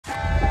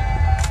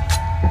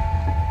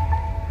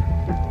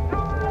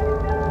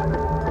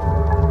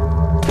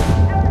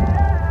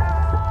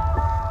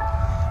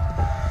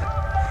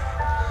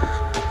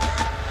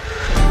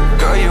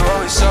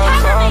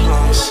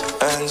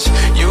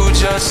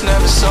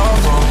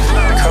solve them,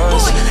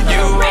 'cause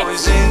you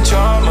always in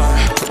drama.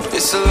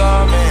 It's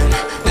alarming,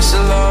 it's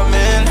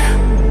alarming.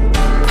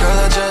 Girl,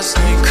 I just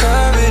need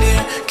clarity.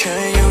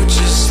 Can you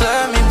just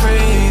let me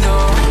breathe?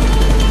 Oh,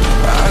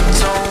 I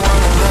don't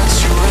wanna let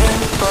you in,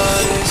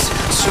 but it's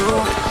too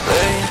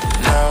late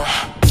now.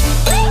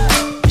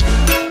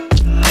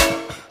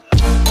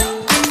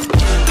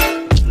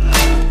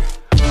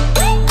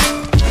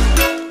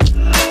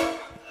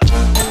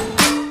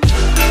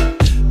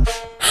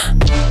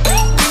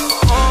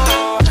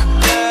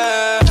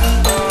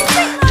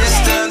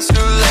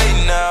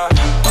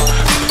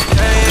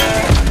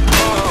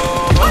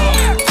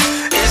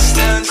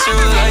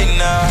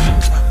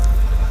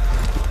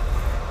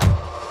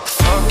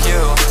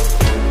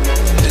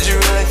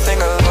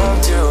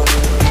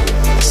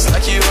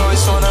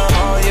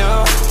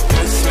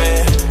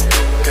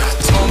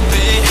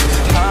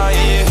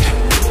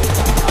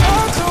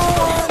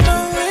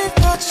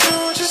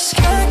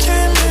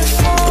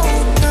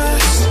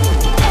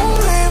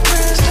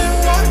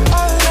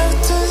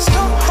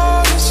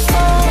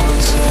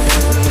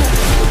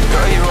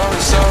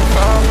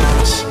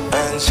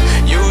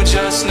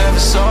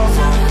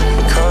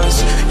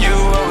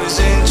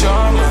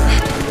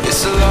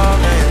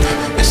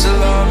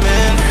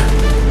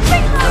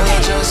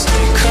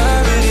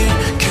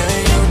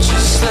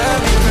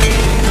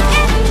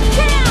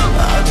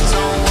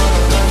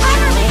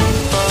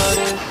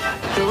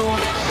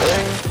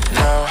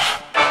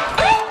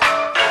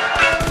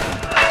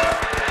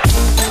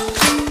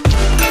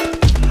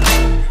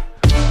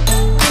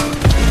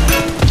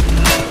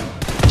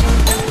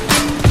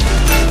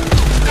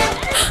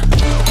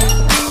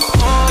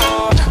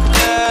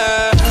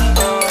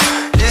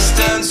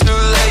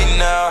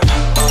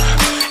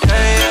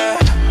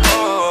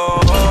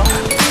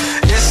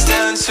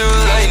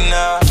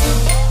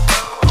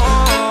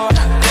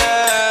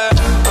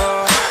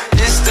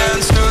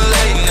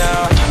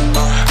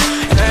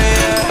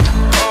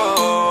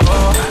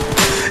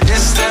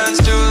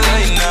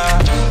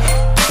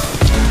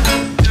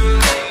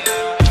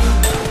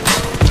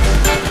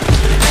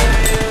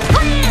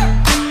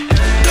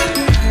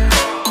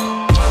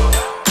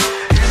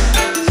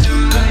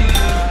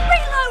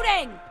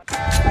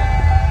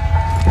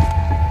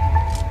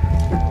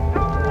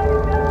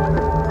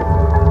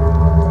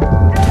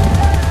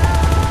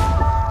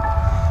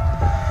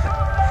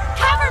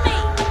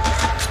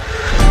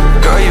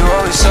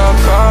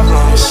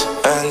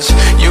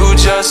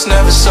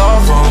 Never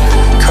solve them,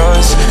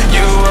 'cause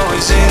you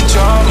always in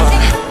drama.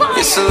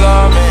 It's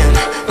alarming,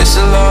 it's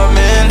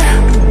alarming.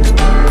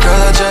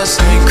 Girl, I just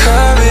need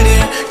clarity.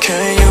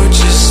 Can you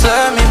just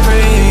let me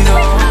breathe?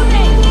 Oh,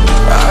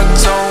 I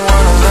don't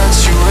wanna let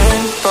you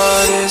in,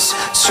 but it's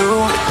too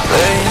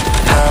late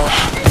now.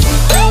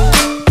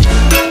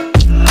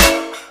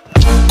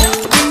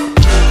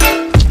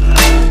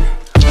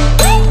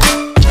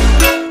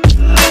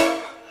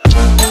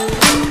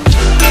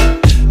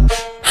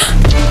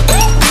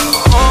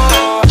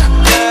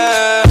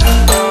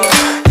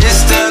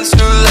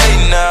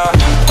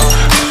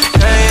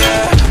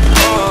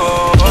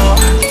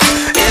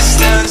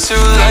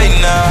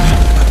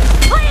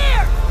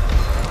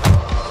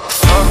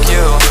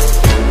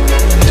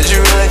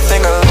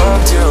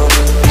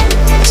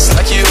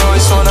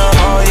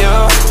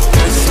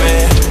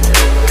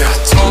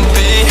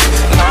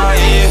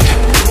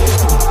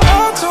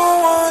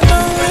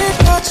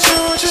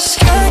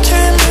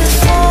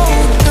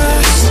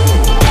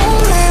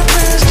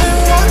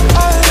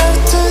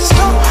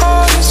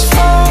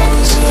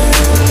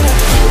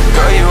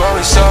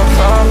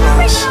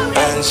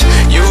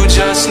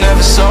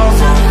 Never solve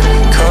them,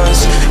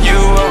 'cause you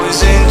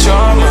always in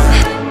drama.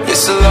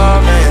 It's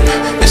alarming,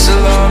 it's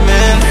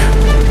alarming.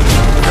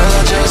 Girl,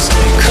 I just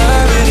need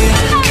clarity.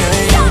 Can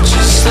you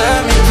just let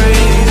me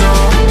breathe?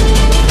 Oh,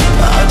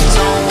 I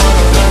don't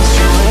wanna let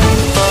you in,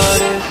 but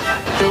it's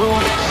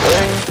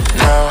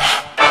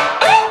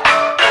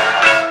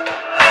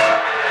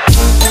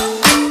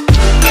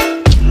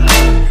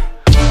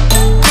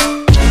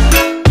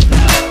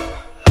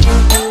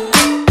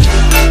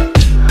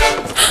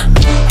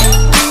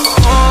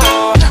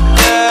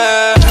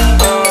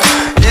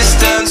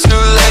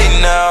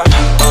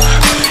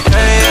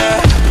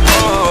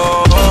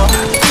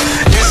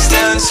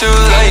too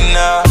late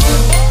now.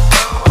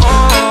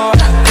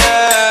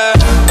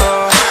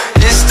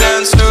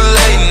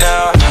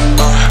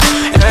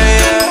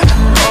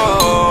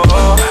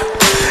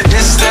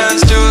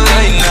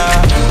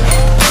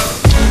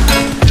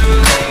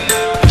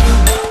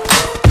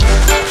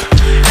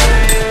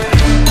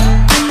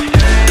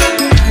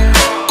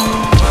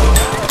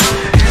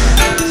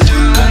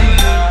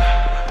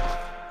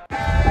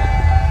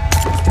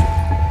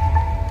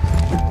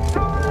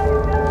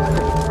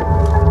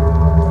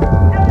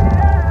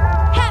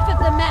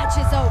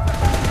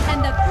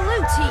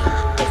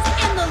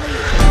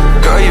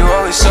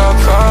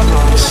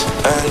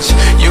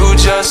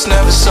 Just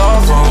never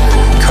solve them,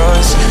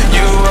 'cause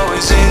you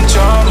always in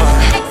drama.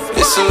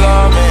 It's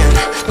alarming,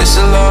 it's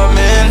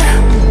alarming.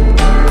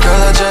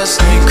 Girl, I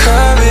just need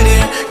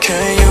clarity.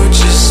 Can you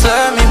just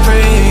let me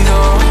breathe?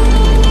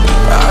 Oh,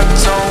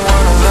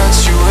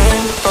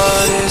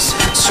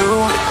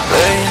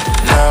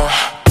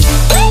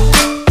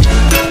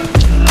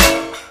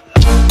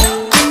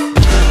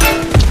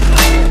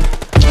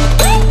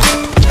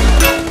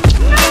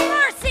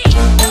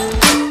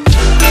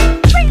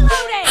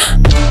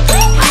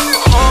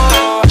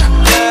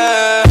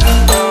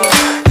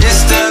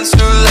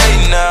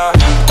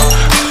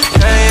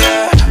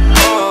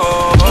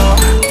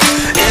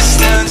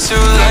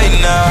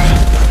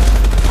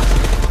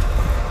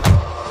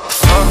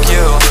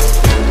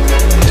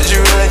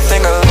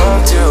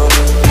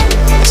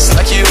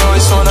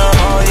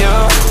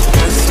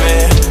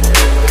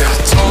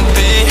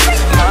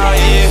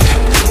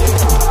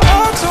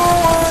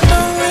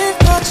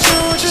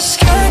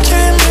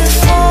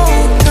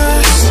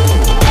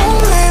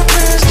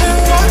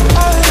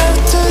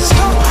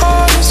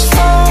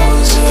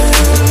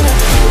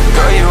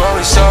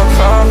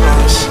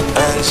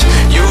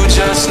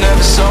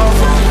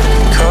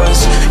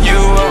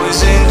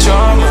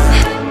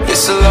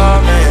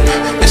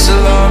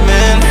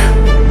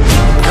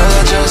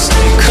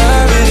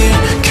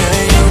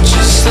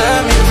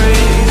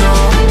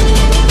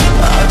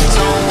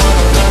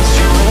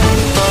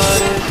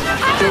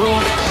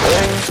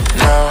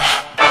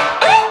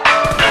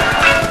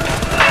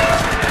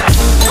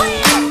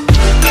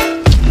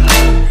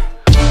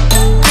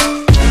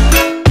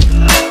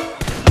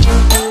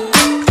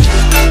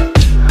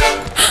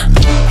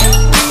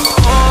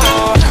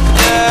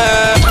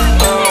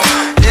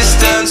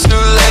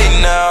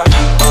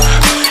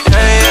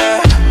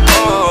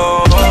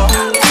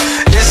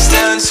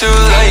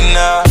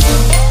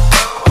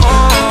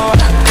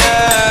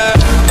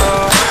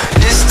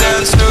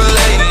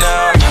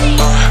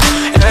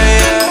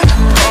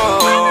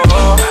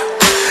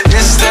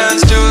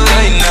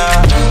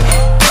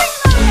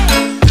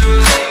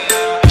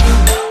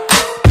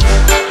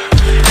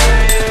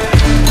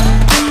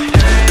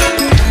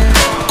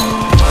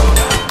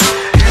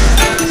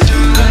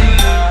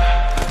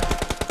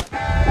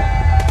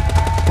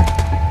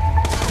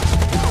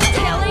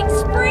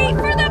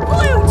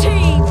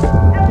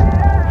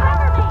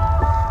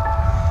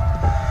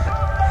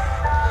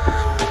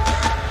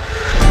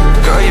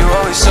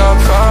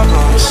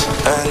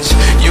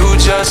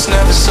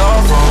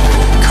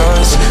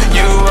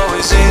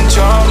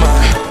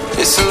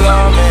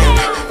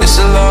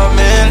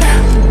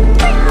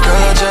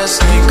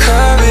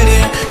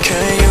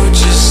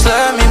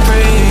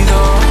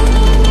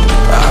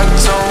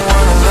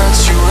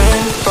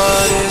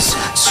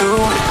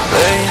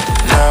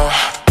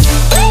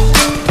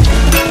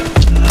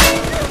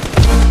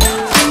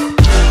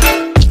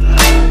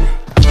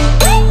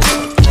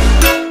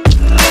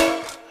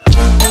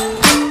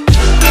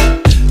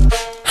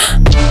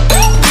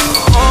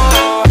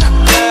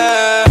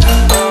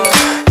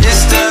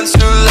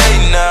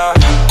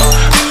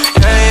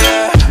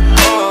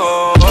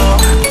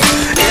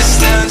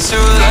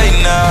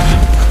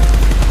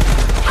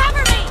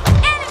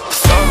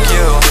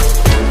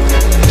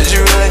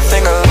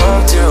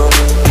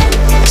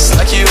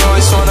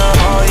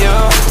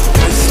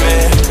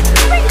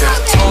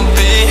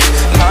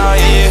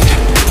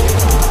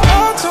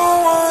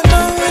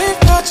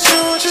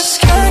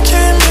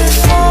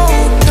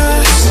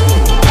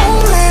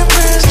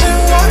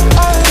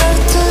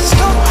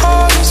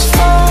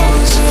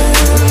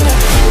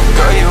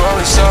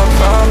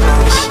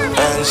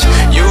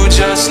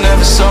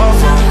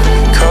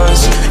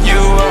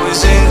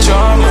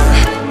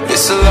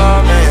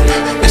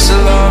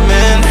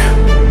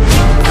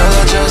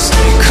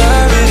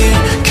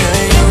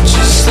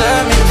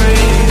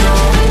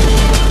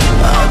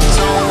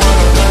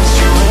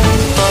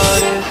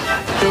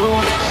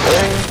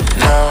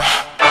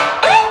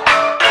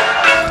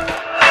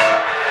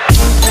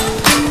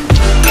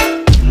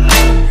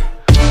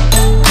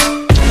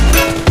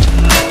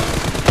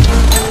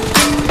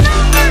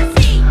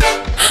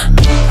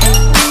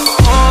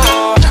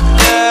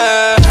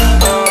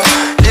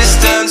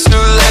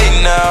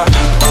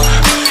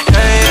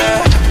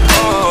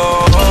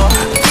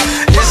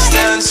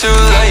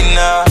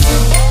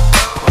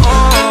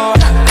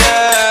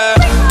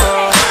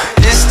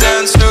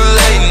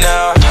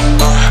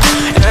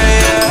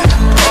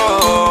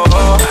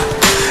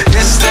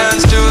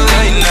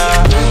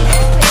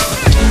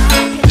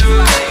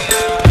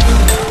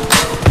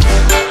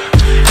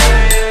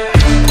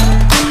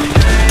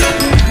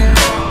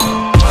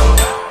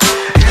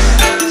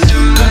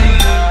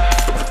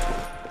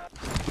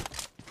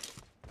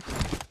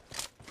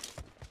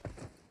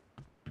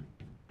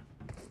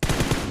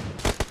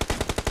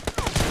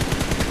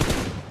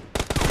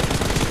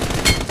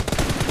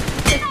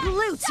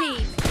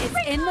 team is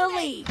in the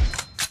lead.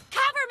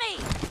 Cover me!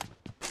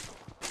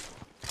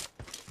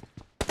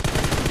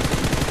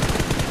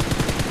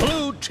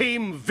 Blue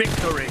team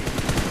victory!